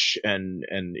selfish and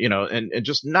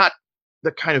just not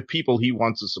the kind of people he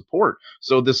wants to support.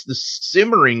 So this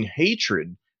simmering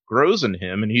hatred grows in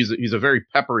him, and he's a very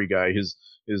peppery guy. His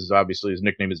obviously his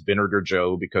nickname is Vinegar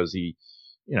Joe because he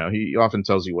often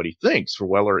tells you what he thinks for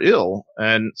well or ill.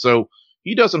 And so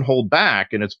he doesn't hold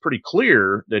back, and it's pretty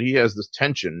clear that he has this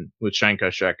tension with Chiang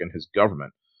Kai-shek and his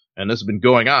government. And this has been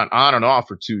going on and off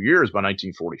for 2 years by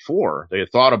 1944. They had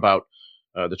thought about,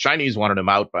 the Chinese wanted him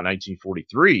out by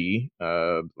 1943, by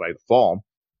the fall.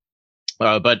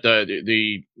 But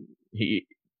the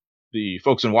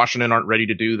folks in Washington aren't ready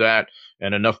to do that,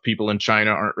 and enough people in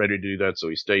China aren't ready to do that, so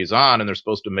he stays on, and they're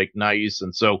supposed to make nice.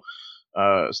 And so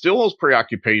Stilwell's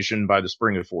preoccupation by the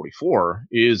spring of 44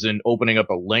 is in opening up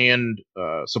a land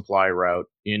supply route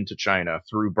into China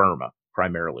through Burma,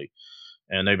 primarily.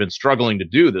 And they've been struggling to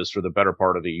do this for the better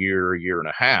part of a year and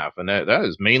a half. And that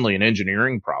is mainly an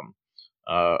engineering problem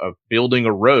of building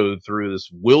a road through this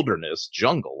wilderness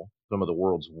jungle, some of the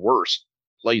world's worst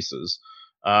places,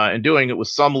 and doing it with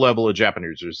some level of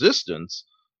Japanese resistance.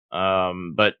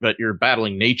 But you're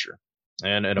battling nature.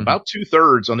 And about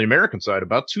 2/3 on the American side,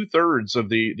 about 2/3 of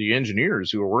the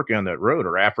engineers who are working on that road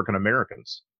are African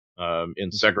Americans,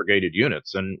 in segregated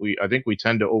units. And I think we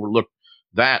tend to overlook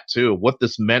that too, what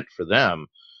this meant for them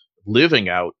living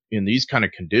out in these kind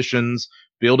of conditions,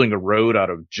 building a road out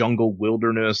of jungle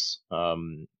wilderness,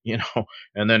 and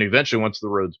then eventually once the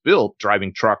road's built,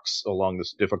 driving trucks along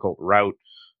this difficult route.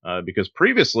 Because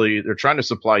previously they're trying to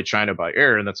supply China by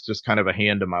air, and that's just kind of a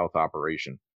hand-to-mouth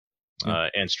operation.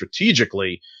 And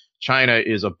strategically, China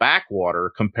is a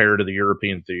backwater compared to the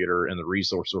European theater and the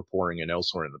resources we're pouring in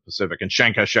elsewhere in the Pacific. And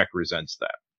Chiang Kai-shek resents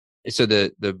that. So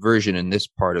the version in this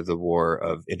part of the war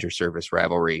of inter-service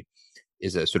rivalry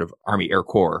is a sort of Army Air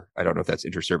Corps. I don't know if that's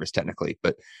inter-service technically,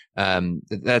 but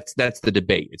that's the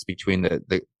debate. It's between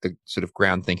the sort of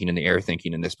ground thinking and the air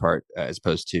thinking in this part, as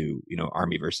opposed to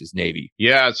Army versus Navy.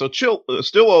 Yeah. So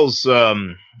Stilwell's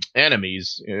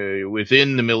enemies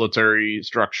within the military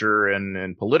structure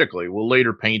and politically will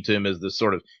later paint him as this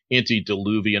sort of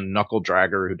antediluvian knuckle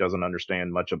dragger who doesn't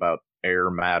understand much about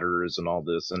air matters and all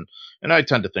this. And I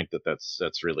tend to think that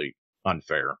that's really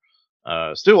unfair.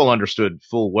 Stilwell understood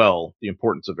full well the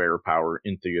importance of air power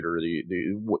in theater,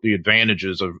 the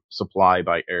advantages of supply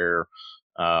by air.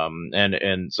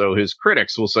 And so his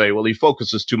critics will say, well, he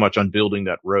focuses too much on building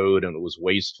that road and it was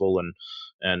wasteful.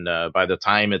 And by the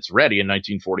time it's ready in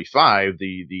 1945,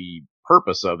 the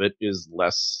purpose of it is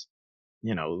less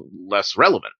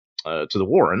relevant, to the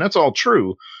war. And that's all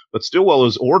true, but Stilwell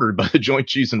is ordered by the Joint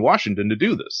Chiefs in Washington to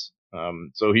do this.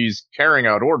 So he's carrying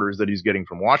out orders that he's getting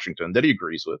from Washington that he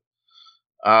agrees with.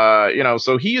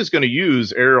 So he is going to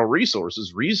use aerial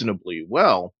resources reasonably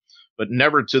well, but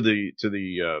never to the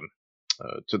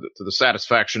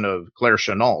satisfaction of Claire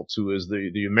Chennault, who is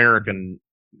the American,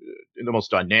 the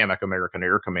most dynamic American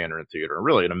air commander in theater,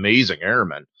 really an amazing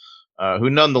airman,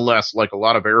 who nonetheless, like a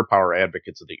lot of air power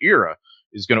advocates of the era,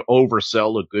 is going to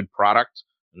oversell a good product.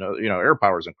 Air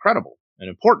power is incredible and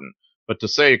important. But to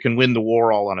say it can win the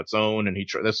war all on its own, and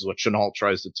this is what Chennault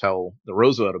tries to tell the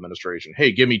Roosevelt administration: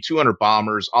 hey, give me 200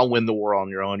 bombers, I'll win the war on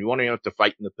your own. You won't even have to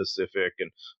fight in the Pacific,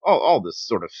 and all this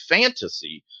sort of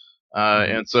fantasy.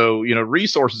 And so,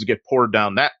 resources get poured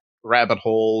down that rabbit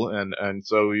hole, and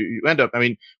so you end up. I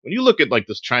mean, when you look at like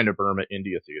this China, Burma,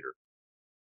 India theater,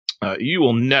 you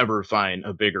will never find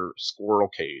a bigger squirrel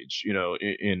cage,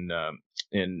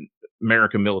 in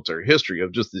American military history,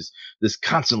 of just this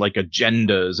constant like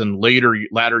agendas and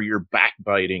latter year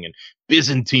backbiting and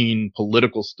Byzantine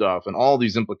political stuff and all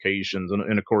these implications.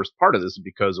 And of course, part of this is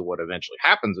because of what eventually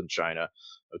happens in China,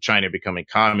 of China becoming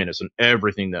communist and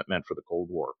everything that meant for the Cold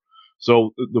War.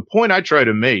 So the point I try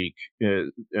to make,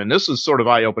 and this is sort of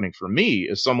eye-opening for me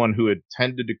as someone who had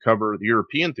tended to cover the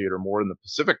European theater more than the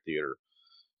Pacific theater,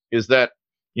 is that,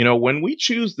 when we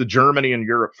choose the Germany and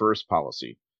Europe first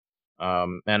policy,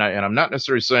 and I'm not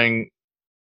necessarily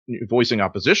voicing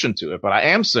opposition to it, but I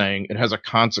am saying it has a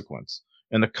consequence.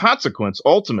 And the consequence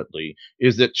ultimately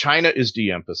is that China is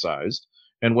de-emphasized.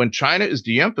 And when China is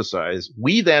de-emphasized,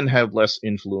 we then have less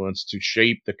influence to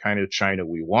shape the kind of China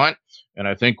we want. And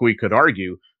I think we could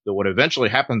argue that what eventually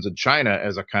happens in China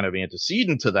as a kind of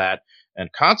antecedent to that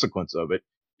and consequence of it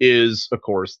is, of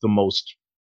course, the most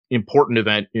important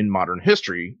event in modern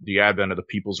history, the advent of the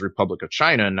People's Republic of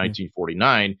China in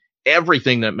 1949.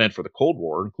 Everything that meant for the Cold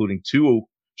War, including 2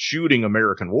 shooting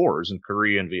American wars in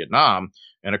Korea and Vietnam,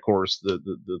 and of course the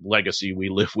legacy we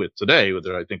live with today,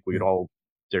 that I think we'd all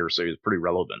dare say is pretty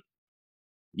relevant.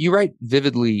 You write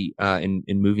vividly and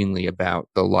movingly about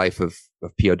the life of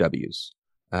POWs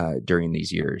during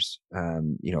these years. A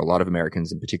lot of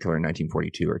Americans, in particular in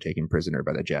 1942, are taken prisoner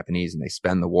by the Japanese, and they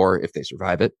spend the war, if they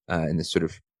survive it, in this sort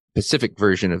of Pacific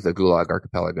version of the Gulag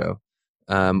Archipelago.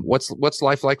 What's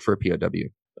life like for a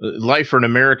POW? Life for an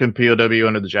American POW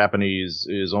under the Japanese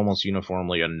is almost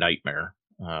uniformly a nightmare.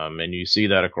 And you see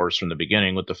that, of course, from the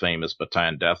beginning with the famous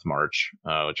Bataan Death March,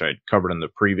 which I had covered in the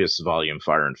previous volume,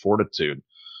 Fire and Fortitude.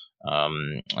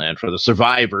 And for the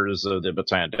survivors of the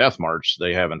Bataan Death March,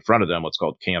 they have in front of them what's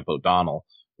called Camp O'Donnell,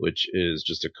 which is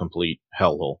just a complete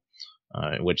hellhole,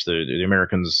 in which the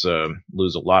Americans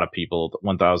lose a lot of people.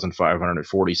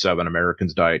 1,547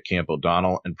 Americans die at Camp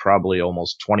O'Donnell, and probably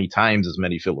almost 20 times as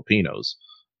many Filipinos.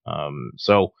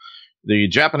 So the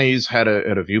Japanese had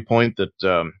a viewpoint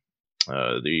that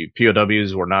The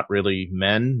POWs were not really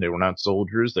men. They were not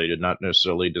soldiers. They did not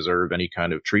necessarily deserve any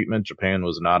kind of treatment. Japan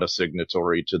was not a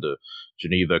signatory to the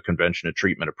Geneva Convention of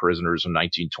Treatment of Prisoners in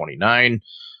 1929.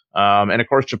 And of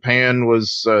course, Japan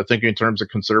was thinking in terms of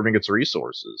conserving its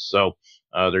resources. So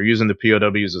they're using the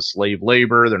POWs as slave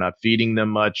labor. They're not feeding them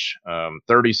much.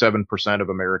 37% of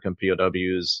American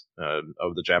POWs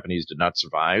of the Japanese did not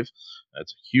survive.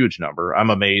 That's a huge number.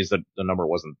 I'm amazed that the number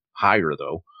wasn't higher,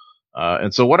 though.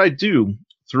 And so what I do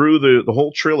through the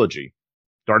whole trilogy,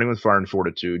 starting with Fire and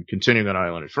Fortitude, continuing on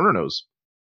Island Infernos,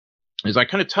 is I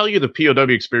kind of tell you the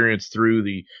POW experience through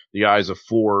the eyes of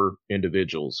four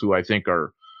individuals who I think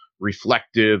are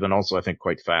reflective and also I think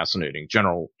quite fascinating.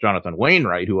 General Jonathan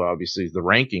Wainwright, who obviously is the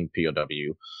ranking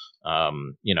POW,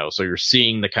 so you're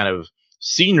seeing the kind of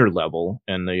senior level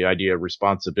and the idea of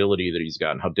responsibility that he's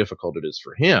got and how difficult it is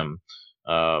for him,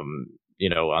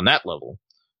 on that level.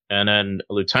 And then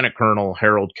Lieutenant Colonel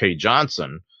Harold K.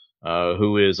 Johnson,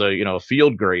 who is a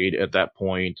field grade at that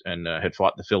point and had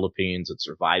fought in the Philippines, had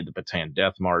survived the Bataan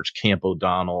Death March, Camp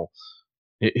O'Donnell.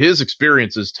 His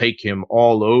experiences take him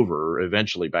all over,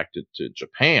 eventually back to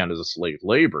Japan as a slave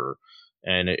laborer,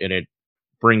 and it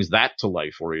brings that to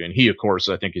life for you. And he, of course,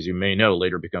 I think, as you may know,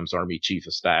 later becomes Army Chief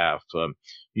of Staff.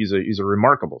 He's a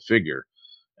remarkable figure.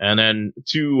 And then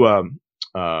two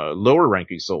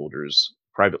lower-ranking soldiers,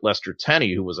 Private Lester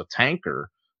Tenney, who was a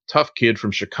tanker, tough kid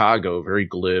from Chicago, very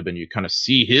glib, and you kind of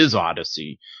see his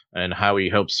odyssey and how he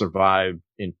helped survive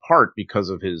in part because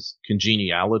of his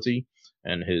congeniality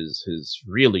and his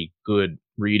really good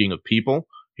reading of people.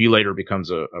 He later becomes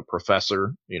a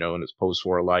professor, in his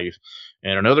post-war life.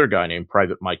 And another guy named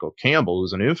Private Michael Campbell,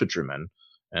 who's an infantryman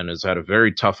and has had a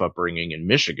very tough upbringing in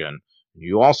Michigan.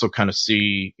 You also kind of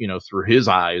see, through his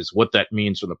eyes, what that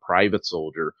means for the private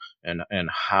soldier and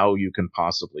how you can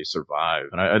possibly survive.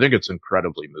 And I think it's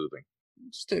incredibly moving.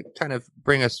 Just to kind of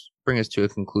bring us to a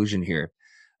conclusion here.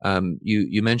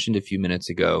 You mentioned a few minutes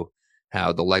ago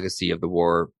how the legacy of the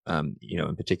war,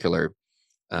 in particular,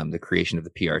 the creation of the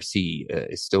PRC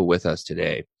is still with us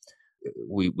today.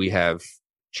 We have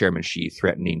Chairman Xi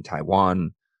threatening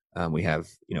Taiwan. We have,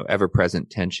 ever-present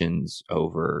tensions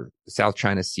over the South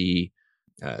China Sea,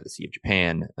 the Sea of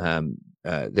Japan.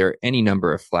 There are any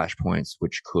number of flashpoints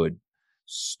which could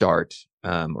start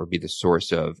or be the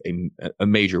source of a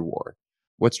major war.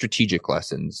 What strategic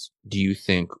lessons do you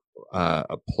think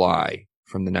apply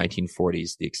from the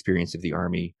 1940s, the experience of the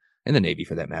Army and the Navy,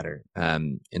 for that matter,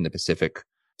 in the Pacific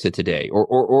to today?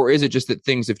 Or is it just that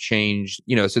things have changed?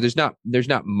 So there's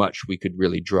not much we could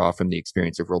really draw from the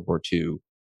experience of World War II.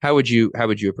 How would you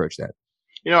approach that?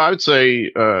 I would say,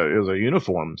 as a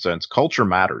uniform sense, culture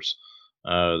matters.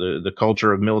 The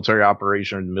culture of military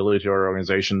operation, military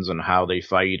organizations, and how they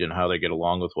fight and how they get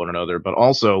along with one another, but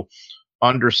also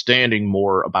understanding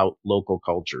more about local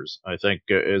cultures. I think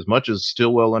as much as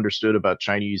Stilwell understood about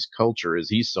Chinese culture as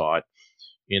he saw it,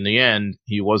 in the end,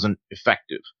 he wasn't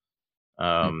effective.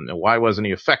 And why wasn't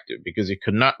he effective? Because he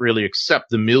could not really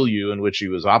accept the milieu in which he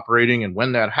was operating. And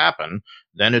when that happened,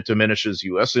 then it diminishes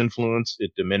U.S. influence. It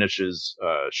diminishes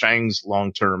Chiang's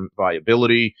long-term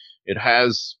viability. It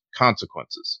has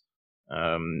consequences.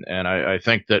 And I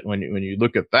think that when you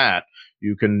look at that,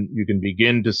 you can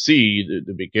begin to see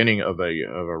the beginning of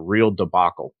a real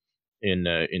debacle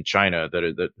in China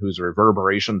that whose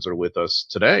reverberations are with us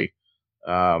today.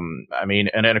 And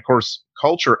then of course,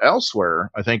 culture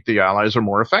elsewhere, I think the Allies are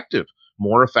more effective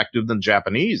than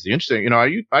Japanese. The interesting,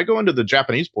 I go into the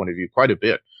Japanese point of view quite a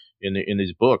bit in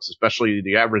these books, especially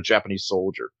the average Japanese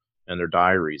soldier and their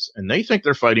diaries. And they think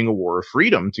they're fighting a war of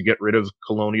freedom to get rid of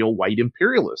colonial white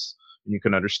imperialists. And you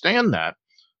can understand that.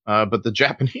 But the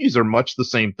Japanese are much the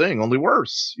same thing, only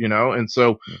worse, and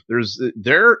so there's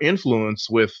their influence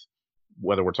with,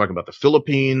 whether we're talking about the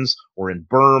Philippines or in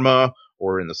Burma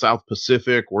or in the South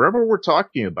Pacific, wherever we're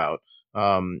talking about,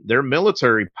 their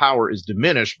military power is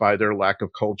diminished by their lack of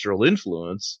cultural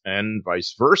influence, and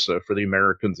vice versa for the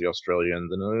Americans, the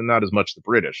Australians, and not as much the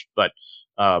British. But,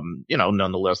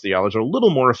 nonetheless, the Allies are a little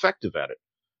more effective at it.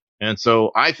 And so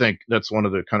I think that's one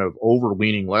of the kind of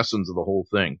overweening lessons of the whole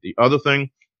thing. The other thing,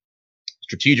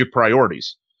 strategic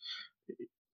priorities.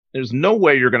 There's no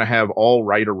way you're going to have all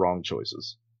right or wrong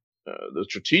choices. The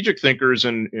strategic thinkers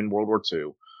in World War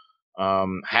II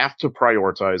have to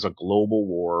prioritize a global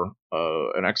war,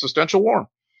 an existential war.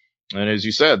 And as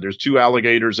you said, there's two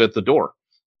alligators at the door.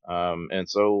 And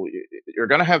so you're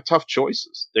going to have tough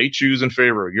choices. They choose in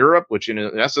favor of Europe, which in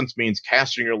essence means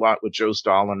casting your lot with Joe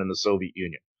Stalin and the Soviet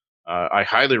Union. I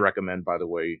highly recommend, by the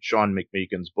way, Sean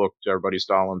McMeekin's book, Everybody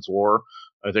Stalin's War.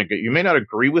 I think you may not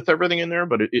agree with everything in there,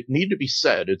 but it need to be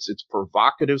said. It's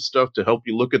provocative stuff to help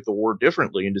you look at the war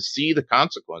differently and to see the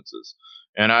consequences.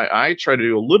 And I try to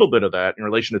do a little bit of that in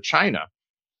relation to China,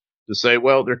 to say,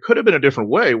 well, there could have been a different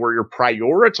way where you're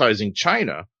prioritizing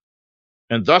China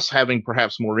and thus having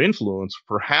perhaps more influence,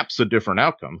 perhaps a different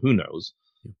outcome. Who knows?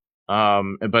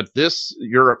 But this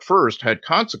Europe first had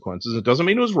consequences. It doesn't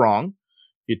mean it was wrong.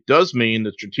 It does mean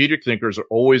that strategic thinkers are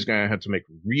always going to have to make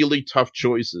really tough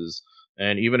choices.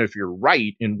 And even if you're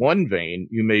right in one vein,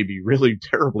 you may be really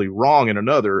terribly wrong in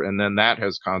another. And then that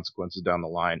has consequences down the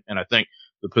line. And I think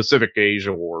the Pacific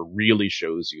Asia War really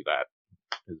shows you that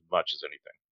as much as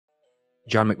anything.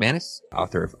 John McManus,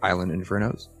 author of Island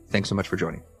Infernos. Thanks so much for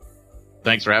joining.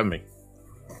 Thanks for having me.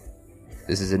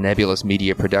 This is a Nebulous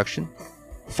Media production.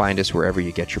 Find us wherever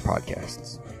you get your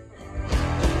podcasts.